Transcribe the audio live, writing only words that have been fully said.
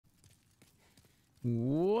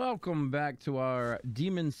Welcome back to our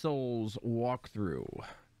Demon Souls walkthrough.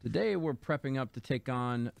 Today we're prepping up to take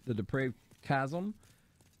on the Depraved Chasm.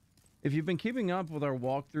 If you've been keeping up with our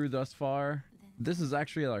walkthrough thus far, this is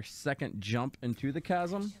actually our second jump into the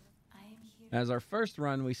chasm. As our first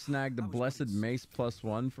run, we snagged the Blessed Mace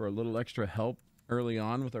 +1 for a little extra help early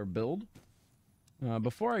on with our build.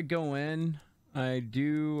 Before I go in, I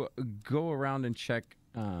do go around and check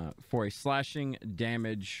for a slashing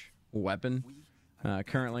damage weapon.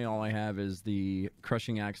 Currently all I have is the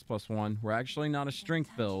Crushing Axe +1. We're actually not a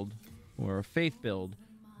strength build or a faith build,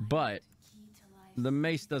 but the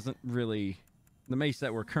mace doesn't really, the mace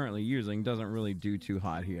that we're currently using doesn't really do too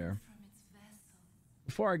hot here.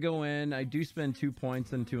 Before I go in, I do spend 2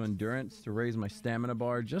 points into endurance to raise my stamina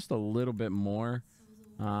bar just a little bit more.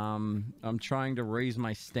 I'm trying to raise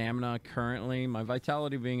my stamina currently, my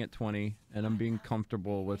vitality being at 20, and I'm being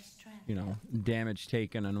comfortable with, you know, damage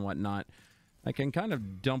taken and whatnot. I can kind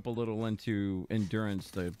of dump a little into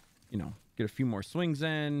endurance to, you know, get a few more swings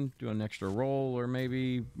in, do an extra roll, or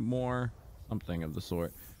maybe more, something of the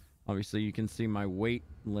sort. Obviously, you can see my weight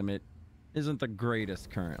limit isn't the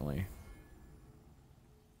greatest currently.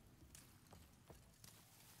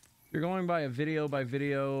 If you're going by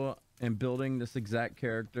video and building this exact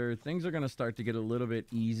character, things are going to start to get a little bit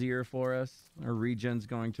easier for us. Our regen's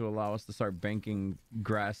going to allow us to start banking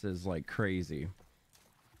grasses like crazy.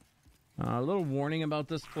 A little warning about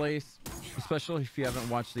this place, especially if you haven't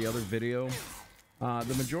watched the other video.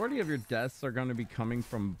 The majority of your deaths are going to be coming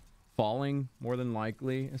from falling, more than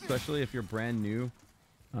likely, especially if you're brand new.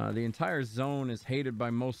 The entire zone is hated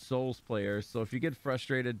by most Souls players, so if you get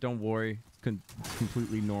frustrated, don't worry. It's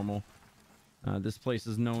completely normal. This place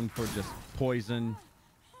is known for just poison,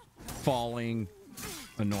 falling,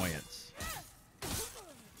 annoyance.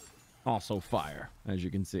 Also fire, as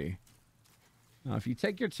you can see. If you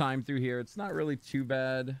take your time through here, it's not really too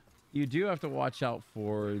bad. You do have to watch out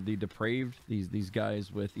for the Depraved, these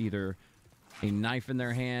guys with either a knife in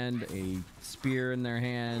their hand, a spear in their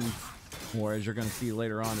hand, or as you're going to see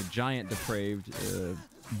later on, a giant Depraved, a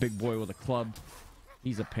big boy with a club.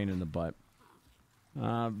 He's a pain in the butt.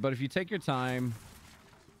 But if you take your time,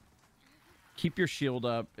 keep your shield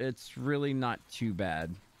up, it's really not too bad.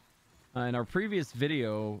 In our previous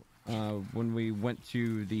video, when we went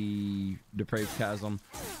to the Depraved Chasm,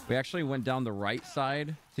 we actually went down the right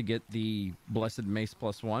side to get the Blessed Mace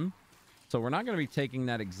 +1. So we're not going to be taking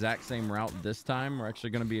that exact same route this time. We're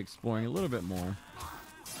actually going to be exploring a little bit more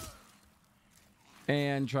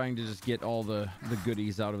and trying to just get all the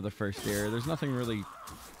goodies out of the first area. There's nothing really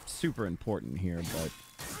super important here, but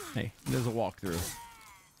hey, there's a walkthrough.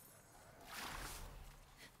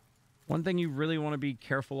 One thing you really want to be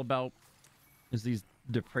careful about is these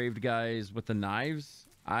Depraved guys with the knives.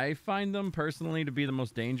 I find them personally to be the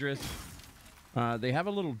most dangerous. They have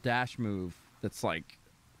a little dash move that's like,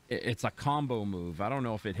 it's a combo move. I don't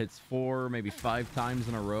know if it hits 4, maybe 5 times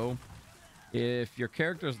in a row. If your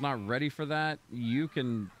character is not ready for that, you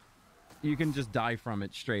can just die from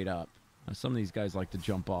it straight up. Some of these guys like to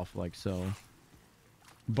jump off like so.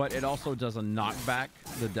 But it also does a knockback,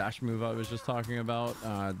 the dash move I was just talking about.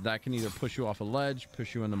 That can either push you off a ledge,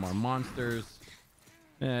 push you into more monsters.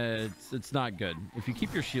 It's not good. If you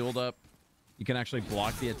keep your shield up, you can actually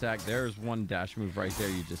block the attack. There's one dash move right there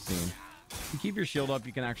you just seen. If you keep your shield up,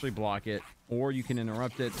 you can actually block it, or you can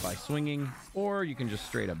interrupt it by swinging, or you can just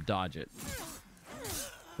straight up dodge it.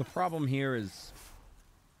 The problem here is,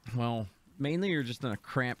 well, mainly you're just in a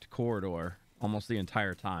cramped corridor almost the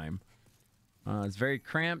entire time. It's very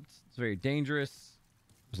cramped. It's very dangerous.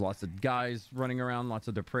 There's lots of guys running around, lots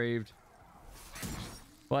of Depraved.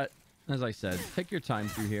 But as I said, take your time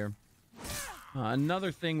through here.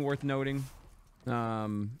 Another thing worth noting,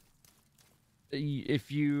 if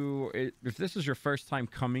this is your first time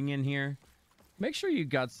coming in here, make sure you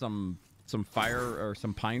got some fire or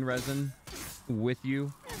some pine resin with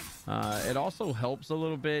you. It also helps a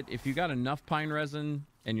little bit if you got enough pine resin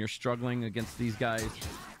and you're struggling against these guys.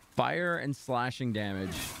 Fire and slashing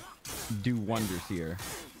damage do wonders here.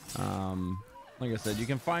 Like I said, you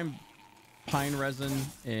can find pine resin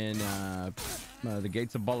in the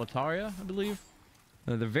gates of Boletaria, I believe.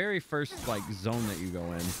 The very first like zone that you go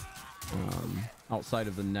in, outside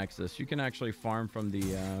of the Nexus. You can actually farm from the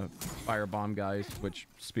firebomb guys, which,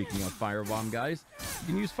 speaking of firebomb guys, you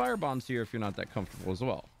can use firebombs here if you're not that comfortable as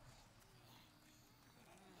well.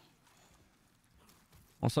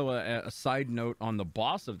 Also, a side note on the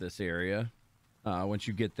boss of this area, once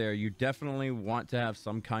you get there, you definitely want to have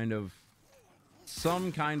some kind of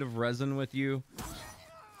resin with you.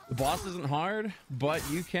 The boss isn't hard, but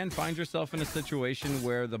you can find yourself in a situation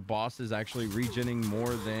where the boss is actually regenning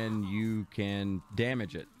more than you can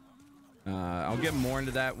damage it. I'll get more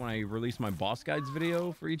into that when I release my boss guides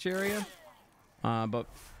video for each area. But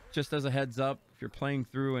just as a heads up, if you're playing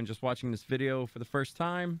through and just watching this video for the first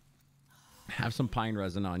time, have some pine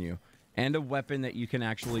resin on you. And a weapon that you can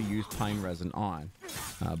actually use pine resin on.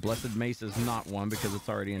 Blessed Mace is not one because it's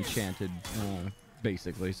already enchanted,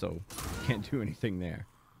 basically, so can't do anything there.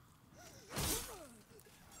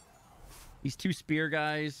 These two spear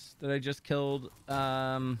guys that I just killed,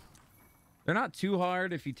 they're not too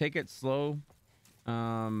hard if you take it slow.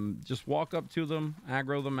 Just walk up to them,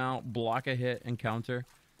 aggro them out, block a hit, and counter.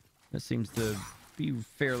 That seems to be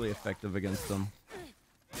fairly effective against them.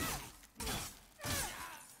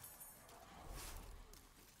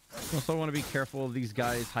 Also want to be careful of these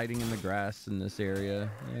guys hiding in the grass in this area.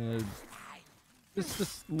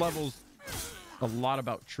 This level's a lot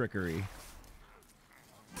about trickery.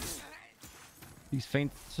 These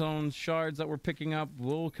faint stone shards that we're picking up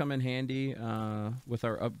will come in handy with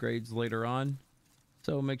our upgrades later on.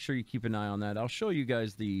 So make sure you keep an eye on that. I'll show you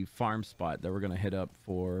guys the farm spot that we're going to hit up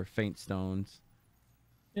for faint stones.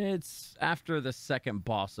 It's after the second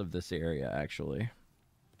boss of this area, actually.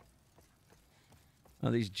 Now,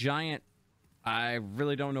 these giant, I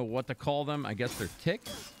really don't know what to call them. I guess they're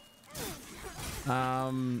ticks.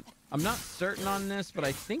 I'm not certain on this, but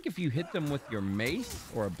I think if you hit them with your mace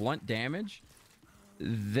or a blunt damage,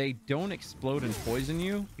 they don't explode and poison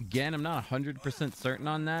you. Again, I'm not 100% certain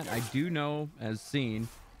on that. I do know, as seen,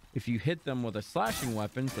 if you hit them with a slashing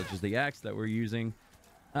weapon, such as the axe that we're using,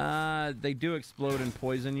 they do explode and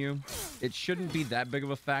poison you. It shouldn't be that big of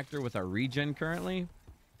a factor with our regen currently.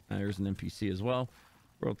 There's an NPC as well.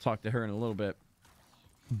 We'll talk to her in a little bit.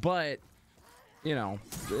 But, you know,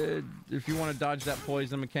 if you want to dodge that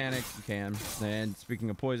poison mechanic, you can. And speaking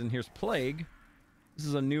of poison, here's Plague. This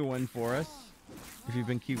is a new one for us. If you've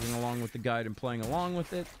been keeping along with the guide and playing along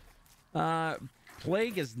with it.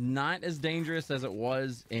 Plague is not as dangerous as it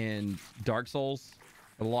was in Dark Souls.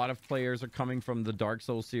 A lot of players are coming from the Dark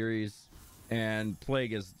Souls series. And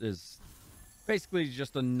Plague is basically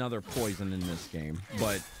just another poison in this game.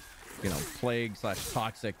 But, you know, Plague /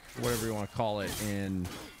 Toxic, whatever you want to call it,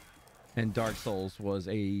 in Dark Souls was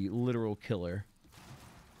a literal killer.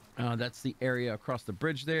 That's the area across the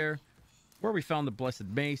bridge there where we found the Blessed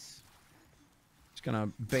Mace. Just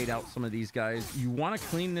gonna bait out some of these guys. You want to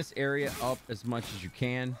clean this area up as much as you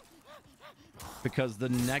can, because the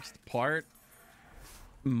next part,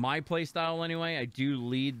 my playstyle anyway, I do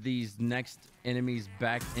lead these next enemies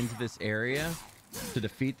back into this area to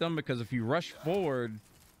defeat them, because if you rush forward,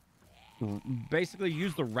 basically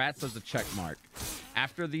use the rats as a check mark.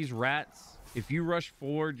 After these rats, if you rush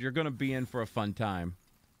forward, you're going to be in for a fun time.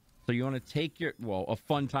 So you want to take your, well, a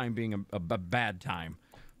fun time being a bad time,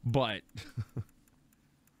 but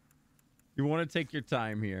you want to take your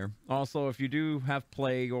time here. Also, if you do have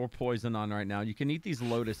plague or poison on right now, you can eat these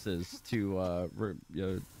lotuses to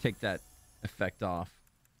take that effect off.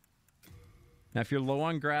 Now, if you're low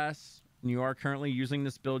on grass and you are currently using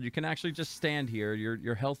this build, you can actually just stand here.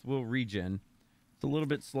 Your health will regen. It's a little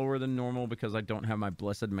bit slower than normal because I don't have my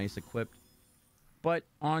Blessed Mace equipped. But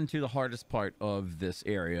on to the hardest part of this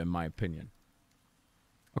area, in my opinion.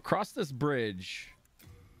 Across this bridge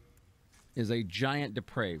is a giant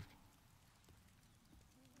Depraved.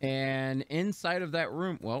 And inside of that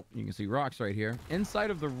room, well, you can see rocks right here.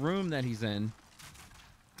 Inside of the room that he's in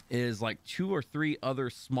is like 2 or 3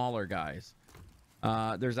 other smaller guys.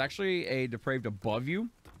 There's actually a Depraved above you.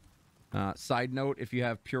 Side note, if you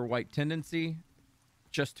have pure white tendency,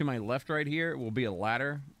 just to my left right here will be a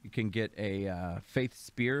ladder. You can get a faith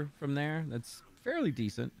spear from there. That's fairly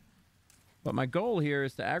decent. But my goal here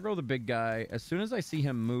is to aggro the big guy. As soon as I see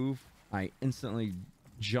him move, I instantly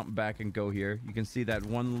jump back and go here. You can see that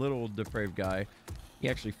one little Depraved guy. He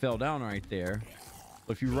actually fell down right there.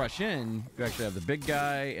 So if you rush in, you actually have the big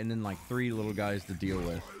guy and then like 3 little guys to deal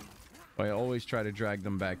with. So I always try to drag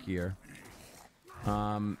them back here.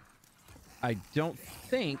 I don't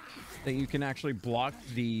think that you can actually block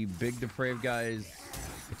the big Depraved guy's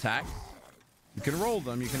attacks. You can roll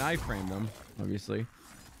them, you can iframe them, obviously.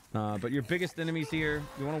 But your biggest enemies here,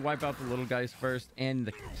 you want to wipe out the little guys first,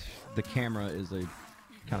 and the camera is a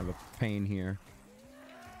kind of a pain here.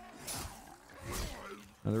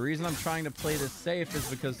 Now, the reason I'm trying to play this safe is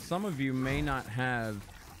because some of you may not have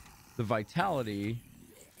the vitality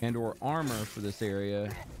and or armor for this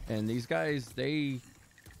area, and these guys, they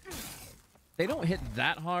don't hit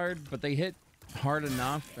that hard, but they hit hard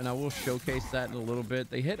enough, and I will showcase that in a little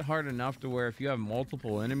bit. They hit hard enough to where if you have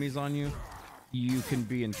multiple enemies on you, you can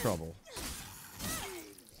be in trouble.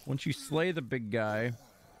 once you slay the big guy,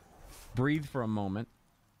 breathe for a moment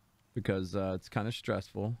because it's kind of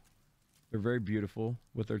stressful. They're very beautiful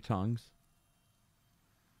with their tongues.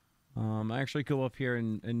 I actually go up here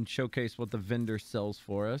and showcase what the vendor sells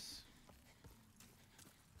for us.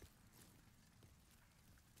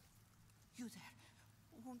 You there.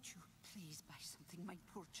 Won't you please buy something? My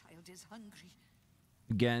poor child is hungry.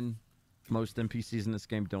 Again, most NPCs in this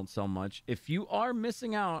game don't sell much. If you are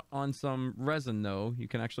missing out on some resin, though, you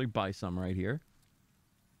can actually buy some right here.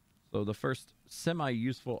 So the first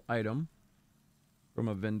semi-useful item from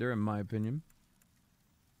a vendor, in my opinion.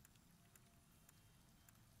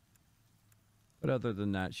 But other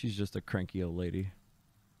than that, she's just a cranky old lady.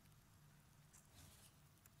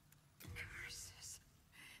 Curses.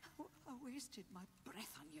 I wasted my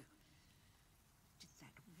breath on you. Did that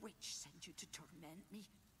witch send you to torment me?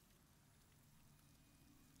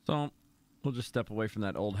 So, we'll just step away from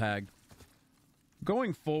that old hag.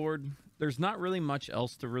 Going forward, there's not really much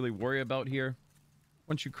else to really worry about here.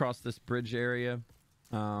 Once you cross this bridge area,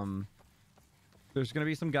 there's going to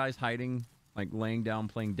be some guys hiding, like laying down,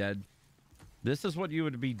 playing dead. This is what you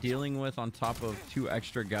would be dealing with on top of 2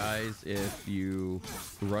 extra guys if you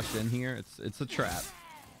rush in here. It's a trap.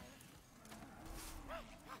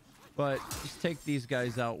 But just take these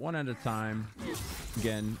guys out one at a time.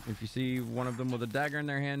 Again, if you see one of them with a dagger in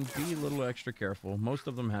their hand, be a little extra careful. Most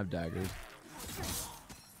of them have daggers.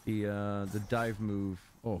 The dive move.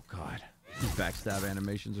 Oh god, these backstab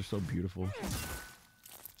animations are so beautiful.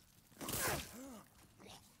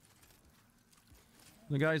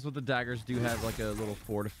 The guys with the daggers do have like a little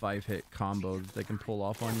 4 to 5 hit combo that they can pull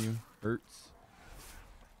off on you. Hurts.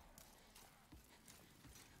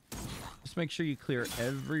 Just make sure you clear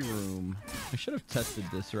every room. I should have tested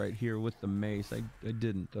this right here with the mace. I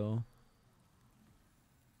didn't though.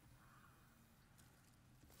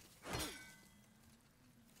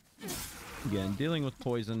 Again, dealing with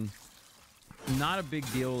poison, not a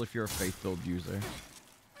big deal if you're a faith build user.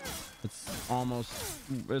 It's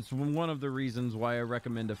one of the reasons why I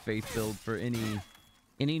recommend a faith build for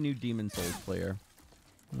any new Demon Souls player.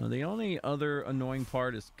 The only other annoying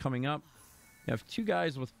part is coming up. You have 2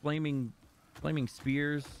 guys with flaming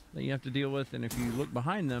spears that you have to deal with, and if you look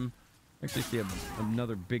behind them, you actually see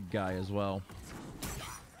another big guy as well.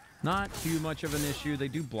 Not too much of an issue. They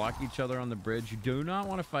do block each other on the bridge. You do not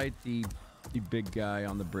want to fight the big guy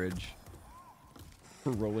on the bridge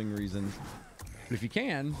for rolling reasons. But if you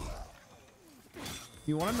can,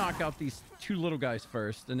 you want to knock out these 2 little guys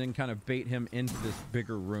first and then kind of bait him into this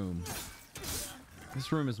bigger room.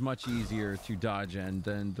 This room is much easier to dodge in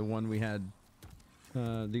than the one we had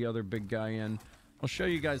the other big guy in. I'll show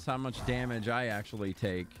you guys how much damage I actually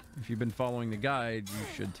take. If you've been following the guide, you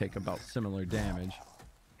should take about similar damage.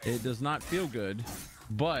 It does not feel good,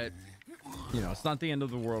 but you know, it's not the end of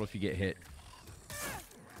the world if you get hit.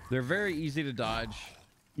 They're very easy to dodge.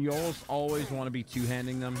 You always want to be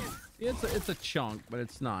two-handing them. It's a chunk, but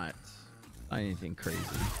it's not anything crazy.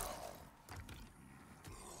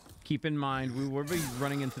 Keep in mind, we will be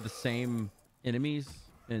running into the same enemies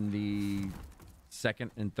in the 2nd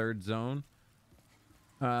and 3rd zone.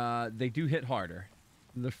 They do hit harder.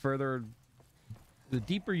 The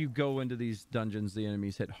deeper you go into these dungeons, the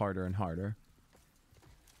enemies hit harder and harder.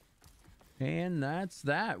 And that's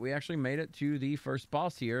that. We actually made it to the first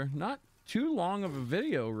boss here. Not too long of a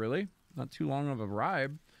video, really. Not too long of a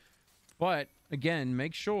ride. But, again,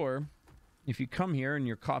 make sure, if you come here and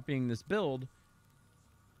you're copying this build,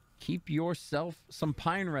 keep yourself some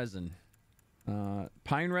pine resin.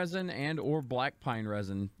 Pine resin and or black pine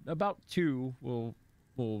resin. About 2 will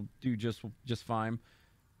do just fine.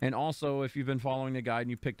 And also, if you've been following the guide and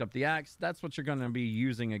you picked up the axe, that's what you're going to be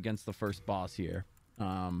using against the first boss here.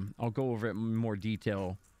 I'll go over it in more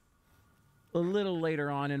detail a little later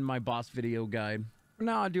on in my boss video guide. For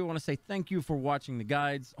now, I do want to say thank you for watching the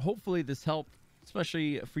guides. Hopefully this helped,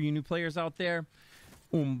 especially for you new players out there.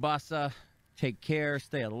 Umbasa, take care,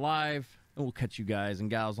 stay alive, and we'll catch you guys and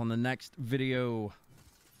gals on the next video.